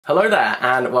Hello there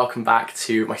and welcome back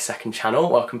to my second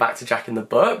channel. Welcome back to Jack in the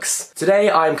Books. Today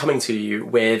I'm coming to you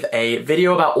with a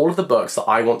video about all of the books that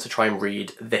I want to try and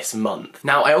read this month.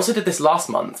 Now I also did this last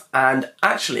month and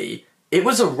actually it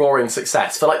was a roaring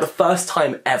success for like the first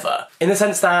time ever, in the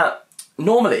sense that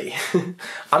normally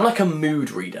I'm like a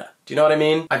mood reader. Do you know what I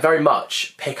mean? I very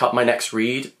much pick up my next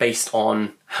read based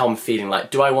on how I'm feeling.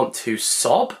 Like, do I want to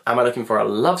sob? Am I looking for a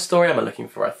love story? Am I looking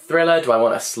for a thriller? Do I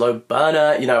want a slow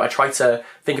burner? You know, I try to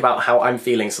think about how I'm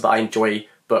feeling so that I enjoy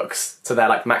books to their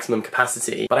like maximum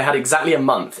capacity. But I had exactly a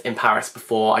month in Paris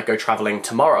before I go traveling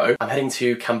tomorrow. I'm heading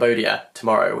to Cambodia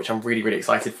tomorrow, which I'm really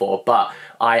excited for, but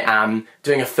I am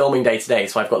doing a filming day today,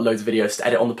 so I've got loads of videos to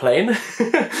edit on the plane.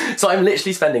 So I'm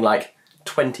literally spending like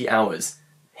 20 hours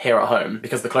here at home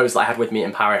because the clothes that I had with me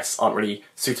in Paris aren't really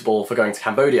suitable for going to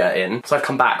Cambodia in. So I've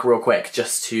come back real quick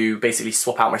just to basically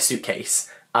swap out my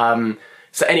suitcase.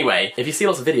 So anyway, if you see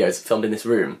lots of videos filmed in this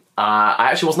room, I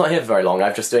actually was not here for very long.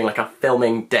 I'm just doing like a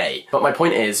filming day. But my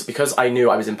point is, because I knew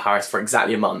I was in Paris for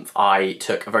exactly a month, I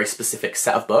took a very specific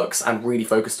set of books and really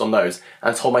focused on those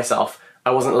and told myself I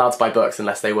wasn't allowed to buy books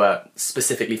unless they were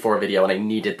specifically for a video and I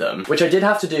needed them. Which I did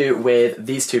have to do with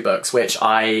these two books, which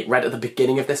I read at the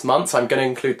beginning of this month, so I'm going to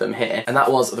include them here. And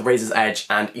that was The Razor's Edge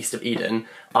and East of Eden.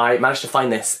 I managed to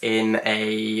find this in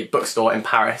a bookstore in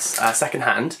Paris,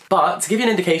 secondhand. But to give you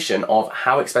an indication of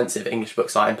how expensive English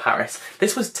books are in Paris,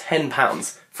 this was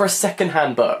 £10 for a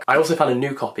second-hand book. I also found a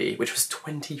new copy, which was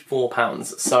 £24.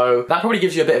 So that probably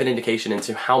gives you a bit of an indication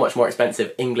into how much more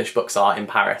expensive English books are in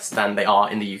Paris than they are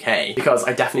in the UK. Because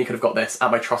I definitely could have got this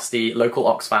at my trusty local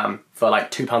Oxfam for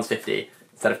like £2.50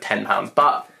 instead of £10.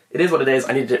 But it is what it is,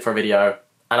 I needed it for a video.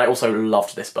 And I also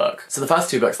loved this book. So the first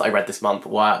two books that I read this month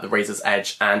were The Razor's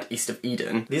Edge and East of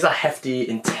Eden. These are hefty,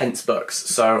 intense books,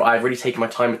 so I've really taken my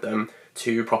time with them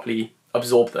to properly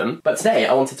absorb them. But today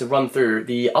I wanted to run through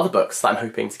the other books that I'm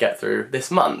hoping to get through this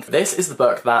month. This is the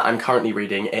book that I'm currently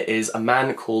reading. It is A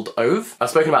Man Called Ove. I've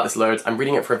spoken about this loads. I'm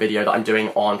reading it for a video that I'm doing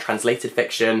on translated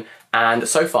fiction, and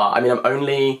so far, I mean, I'm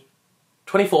only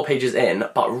 24 pages in,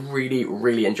 but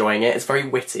really enjoying it. It's very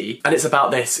witty, and it's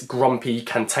about this grumpy,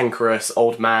 cantankerous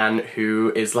old man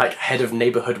who is like head of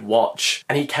neighborhood watch,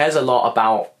 and he cares a lot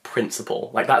about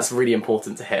principle. Like, that's really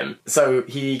important to him. So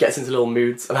he gets into little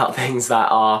moods about things that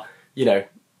are, you know,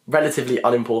 relatively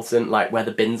unimportant, like where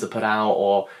the bins are put out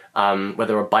or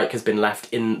whether a bike has been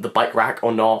left in the bike rack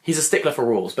or not. He's a stickler for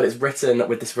rules, but it's written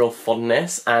with this real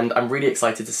fondness, and I'm really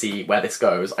excited to see where this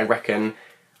goes. I reckon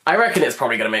it's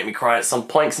probably going to make me cry at some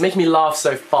point, 'cause it's making me laugh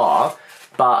so far,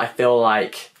 but I feel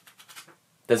like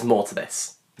there's more to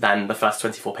this than the first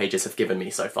 24 pages have given me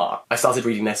so far. I started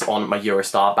reading this on my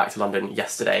Eurostar back to London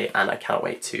yesterday, and I can't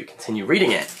wait to continue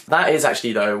reading it. That is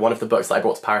actually, though, one of the books that I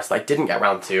brought to Paris that I didn't get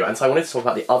around to, and so I wanted to talk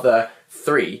about the other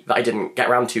three that I didn't get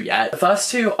around to yet. The first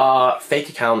two are fake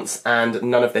accounts, and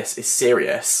none of this is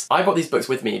serious. I brought these books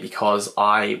with me because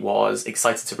I was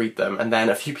excited to read them, and then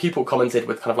a few people commented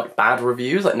with kind of like bad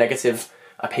reviews, like negative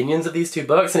opinions of these two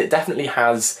books, and it definitely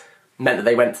has meant that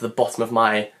they went to the bottom of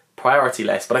my priority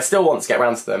list, but I still want to get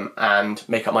around to them and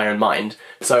make up my own mind.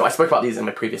 So I spoke about these in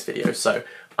my previous videos, so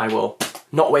I will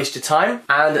not waste your time.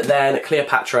 And then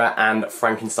Cleopatra and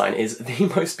Frankenstein is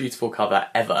the most beautiful cover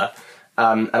ever.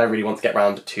 And I really want to get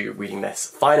around to reading this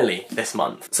finally this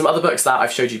month. Some other books that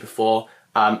I've showed you before.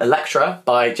 Electra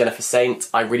by Jennifer Saint.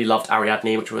 I really loved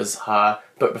Ariadne, which was her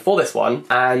book before this one,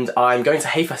 and I'm going to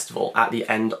Hay Festival at the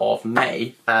end of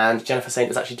May, and Jennifer Saint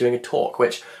is actually doing a talk,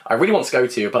 which I really want to go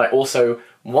to, but I also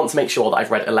want to make sure that I've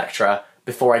read Electra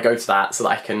before I go to that so that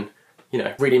I can, you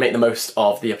know, really make the most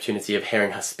of the opportunity of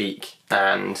hearing her speak.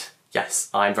 And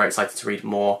yes, I'm very excited to read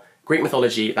more Greek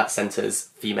mythology that centres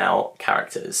female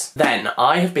characters. Then,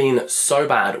 I have been so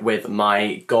bad with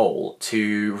my goal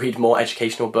to read more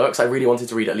educational books. I really wanted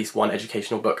to read at least one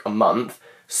educational book a month.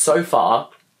 So far,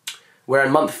 we're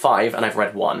in month 5 and I've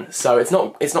read one. So that's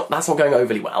not going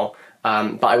overly well.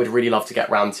 But I would really love to get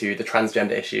round to the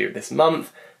transgender issue this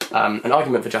month. An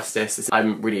Argument for Justice.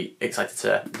 I'm really excited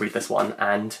to read this one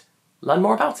and learn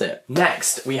more about it.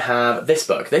 Next, we have this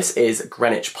book. This is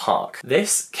Greenwich Park.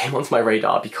 This came onto my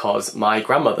radar because my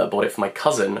grandmother bought it for my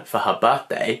cousin for her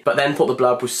birthday, but then thought the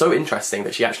blurb was so interesting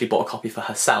that she actually bought a copy for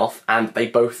herself, and they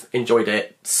both enjoyed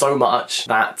it so much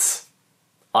that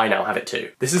I now have it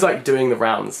too. This is like doing the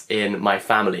rounds in my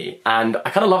family, and I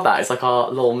kind of love that. It's like our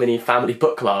little mini family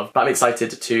book club, but I'm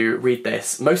excited to read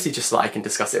this, mostly just so I can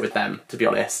discuss it with them, to be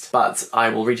honest. But I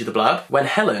will read you the blurb. When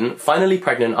Helen, finally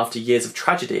pregnant after years of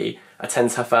tragedy,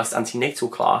 attends her first antenatal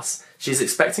class, she is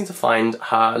expecting to find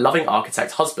her loving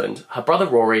architect husband, her brother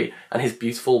Rory, and his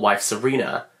beautiful wife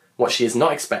Serena. What she is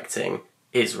not expecting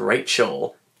is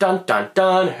Rachel. Dun dun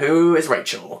dun, who is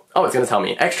Rachel? Oh, it's gonna tell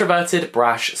me. Extroverted,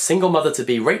 brash, single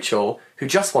mother-to-be Rachel, who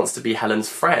just wants to be Helen's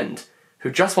friend, who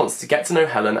just wants to get to know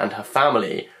Helen and her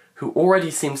family, who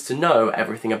already seems to know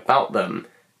everything about them,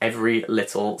 every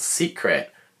little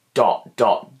secret. ...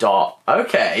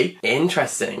 Okay,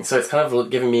 interesting. So it's kind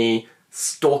of giving me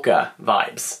stalker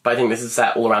vibes. But I think this is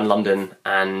set all around London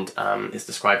and is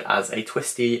described as a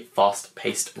twisty,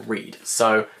 fast-paced read.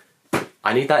 So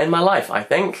I need that in my life, I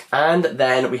think. And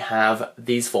then we have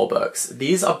these 4 books.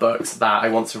 These are books that I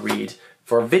want to read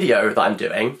for a video that I'm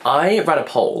doing. I ran a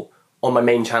poll on my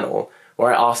main channel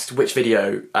where I asked which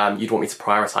video you'd want me to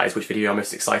prioritise, which video I'm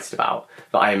most excited about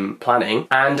that I'm planning,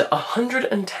 and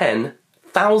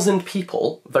 110,000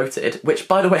 people voted, which,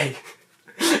 by the way,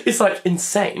 is like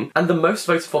insane. And the most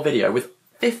voted for video with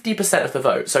 50% of the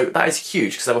vote, so that is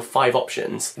huge because there were 5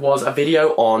 options, was a video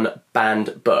on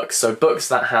banned books. So books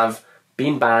that have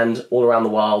been banned all around the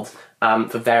world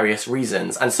for various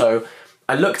reasons. And so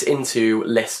I looked into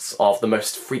lists of the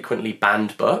most frequently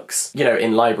banned books, you know,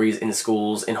 in libraries, in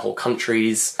schools, in whole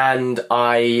countries, and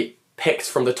I picked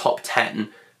from the top 10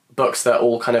 books that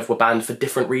all kind of were banned for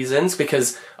different reasons,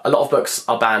 because a lot of books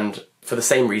are banned for the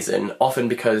same reason, often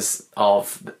because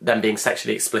of them being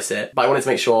sexually explicit, but I wanted to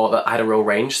make sure that I had a real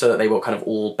range so that they were kind of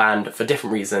all banned for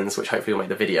different reasons, which hopefully will make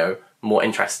the video more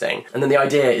interesting. And then the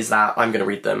idea is that I'm going to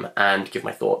read them and give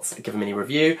my thoughts, give a mini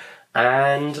review,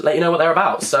 and let you know what they're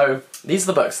about. So these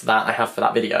are the books that I have for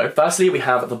that video. Firstly, we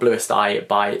have The Bluest Eye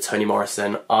by Toni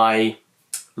Morrison. I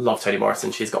love Toni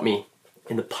Morrison. She's got me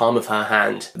in the palm of her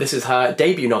hand. This is her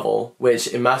debut novel,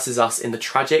 which immerses us in the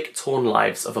tragic, torn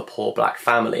lives of a poor black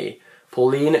family,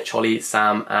 Pauline, Cholly,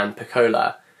 Sam, and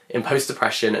Pecola, in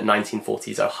post-depression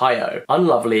 1940s Ohio.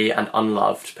 Unlovely and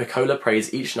unloved, Pecola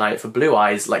prays each night for blue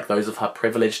eyes like those of her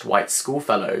privileged white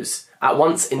schoolfellows. At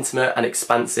once intimate and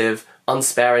expansive,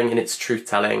 unsparing in its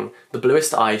truth-telling, The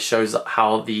Bluest Eye shows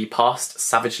how the past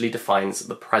savagely defines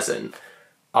the present.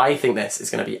 I think this is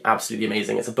going to be absolutely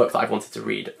amazing. It's a book that I've wanted to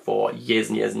read for years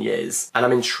and years and years, and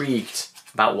I'm intrigued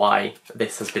about why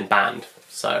this has been banned.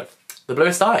 So, The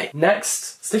Bluest Eye.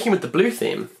 Next, sticking with the blue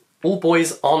theme, All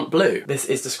Boys Aren't Blue. This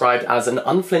is described as an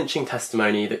unflinching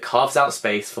testimony that carves out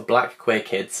space for black queer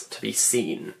kids to be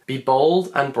seen. Be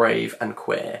bold and brave and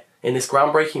queer. In this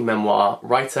groundbreaking memoir,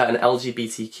 writer and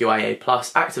LGBTQIA+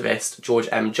 activist George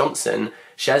M. Johnson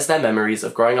shares their memories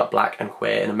of growing up black and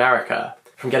queer in America.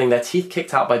 From getting their teeth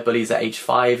kicked out by bullies at age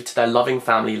 5, to their loving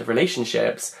family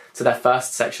relationships, to their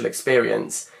first sexual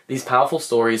experience, these powerful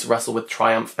stories wrestle with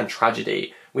triumph and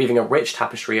tragedy, weaving a rich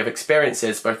tapestry of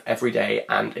experiences both everyday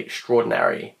and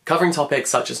extraordinary. Covering topics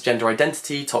such as gender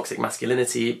identity, toxic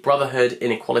masculinity, brotherhood,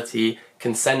 inequality,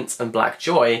 consent, and black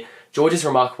joy, George's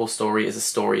remarkable story is a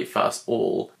story for us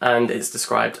all, and it's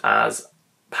described as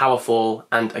powerful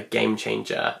and a game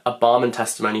changer, a balm and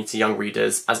testimony to young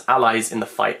readers as allies in the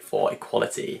fight for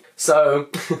equality. So,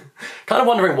 kind of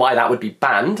wondering why that would be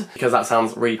banned, because that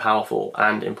sounds really powerful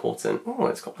and important. Oh,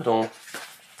 it's got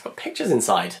pictures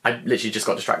inside. I literally just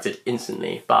got distracted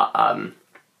instantly, but I'm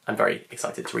very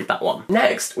excited to read that one.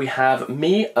 Next, we have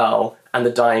Me, Earl, and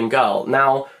the Dying Girl.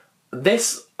 Now,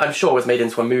 this, I'm sure, was made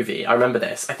into a movie. I remember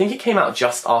this. I think it came out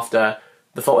just after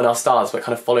The Fault in Our Stars, but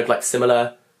kind of followed like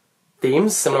similar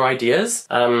themes, similar ideas.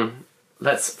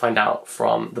 Let's find out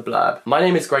from the blurb. My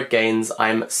name is Greg Gaines,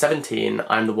 I'm 17,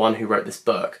 I'm the one who wrote this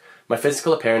book. My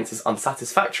physical appearance is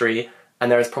unsatisfactory, and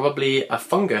there is probably a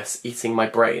fungus eating my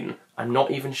brain. I'm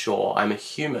not even sure I'm a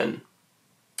human.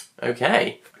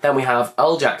 Okay. Then we have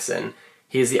Earl Jackson.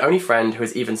 He is the only friend who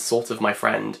is even sort of my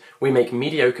friend. We make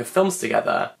mediocre films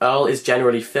together. Earl is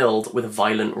generally filled with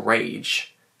violent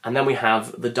rage. And then we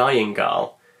have The Dying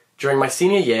Girl. During my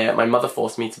senior year, my mother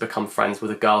forced me to become friends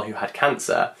with a girl who had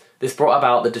cancer. This brought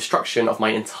about the destruction of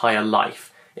my entire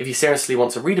life. If you seriously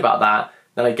want to read about that,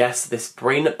 then I guess this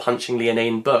brain-punchingly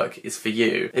inane book is for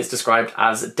you. It's described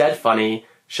as dead funny,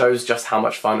 shows just how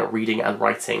much fun reading and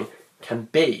writing can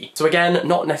be. So again,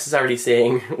 not necessarily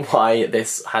seeing why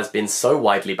this has been so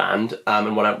widely banned,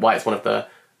 and why it's one of the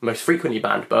most frequently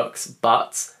banned books,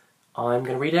 but I'm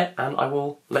going to read it and I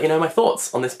will let you know my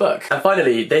thoughts on this book. And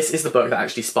finally, this is the book that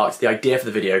actually sparked the idea for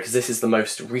the video, because this is the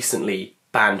most recently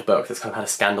banned book that's kind of had a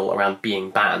scandal around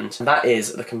being banned. And that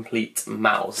is The Complete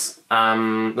Mouse.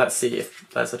 Let's see if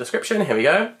there's a description. Here we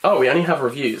go. Oh, we only have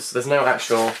reviews. There's no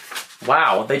actual...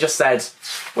 Wow, they just said,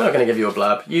 we're not going to give you a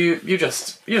blurb. You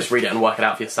just read it and work it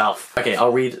out for yourself. Okay,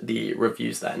 I'll read the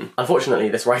reviews then. Unfortunately,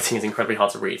 this writing is incredibly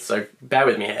hard to read, so bear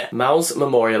with me here. Mouse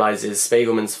memorializes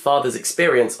Spiegelman's father's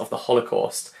experience of the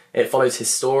Holocaust. It follows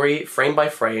his story, frame by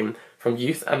frame, from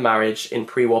youth and marriage in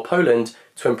pre-war Poland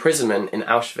to imprisonment in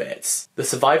Auschwitz. The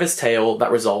survivor's tale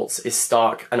that results is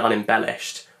stark and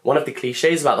unembellished. One of the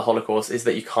cliches about the Holocaust is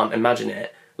that you can't imagine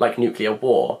it, like nuclear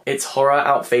war. Its horror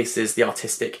outfaces the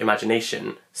artistic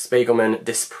imagination. Spiegelman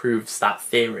disproves that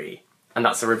theory. And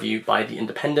that's a review by The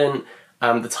Independent.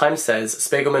 The Times says,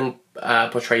 Spiegelman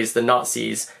portrays the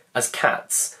Nazis as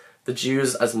cats, the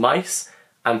Jews as mice,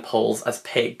 and Poles as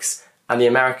pigs, and the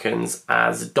Americans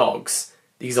as dogs.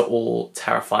 These are all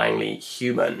terrifyingly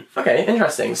human. Okay,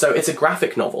 interesting. So it's a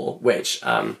graphic novel, which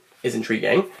is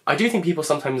intriguing. I do think people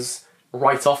sometimes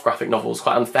write off graphic novels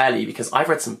quite unfairly because I've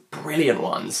read some brilliant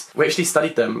ones. We actually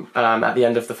studied them at the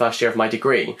end of the first year of my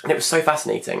degree, and it was so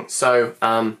fascinating. So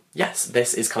yes,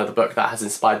 this is kind of the book that has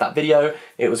inspired that video.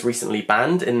 It was recently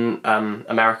banned in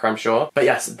America, I'm sure. But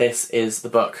yes, this is the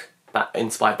book that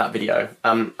inspired that video.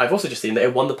 I've also just seen that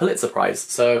it won the Pulitzer Prize,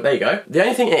 so there you go. The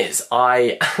only thing is,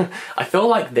 I feel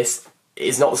like this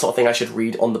is not the sort of thing I should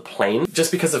read on the plane,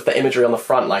 just because of the imagery on the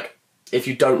front. Like, if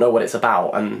you don't know what it's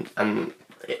about, and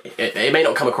it may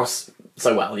not come across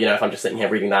so well, you know, if I'm just sitting here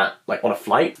reading that, like, on a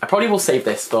flight. I probably will save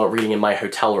this for reading in my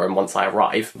hotel room once I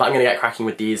arrive, but I'm gonna get cracking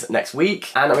with these next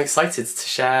week, and I'm excited to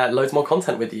share loads more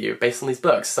content with you based on these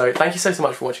books. So thank you so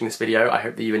much for watching this video. I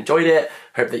hope that you enjoyed it.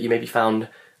 Hope that you maybe found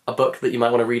a book that you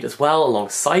might want to read as well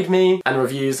alongside me, and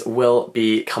reviews will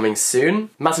be coming soon.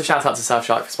 Massive shout out to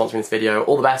Surfshark for sponsoring this video.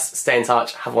 All the best, stay in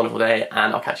touch, have a wonderful day,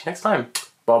 and I'll catch you next time.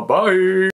 Bye bye!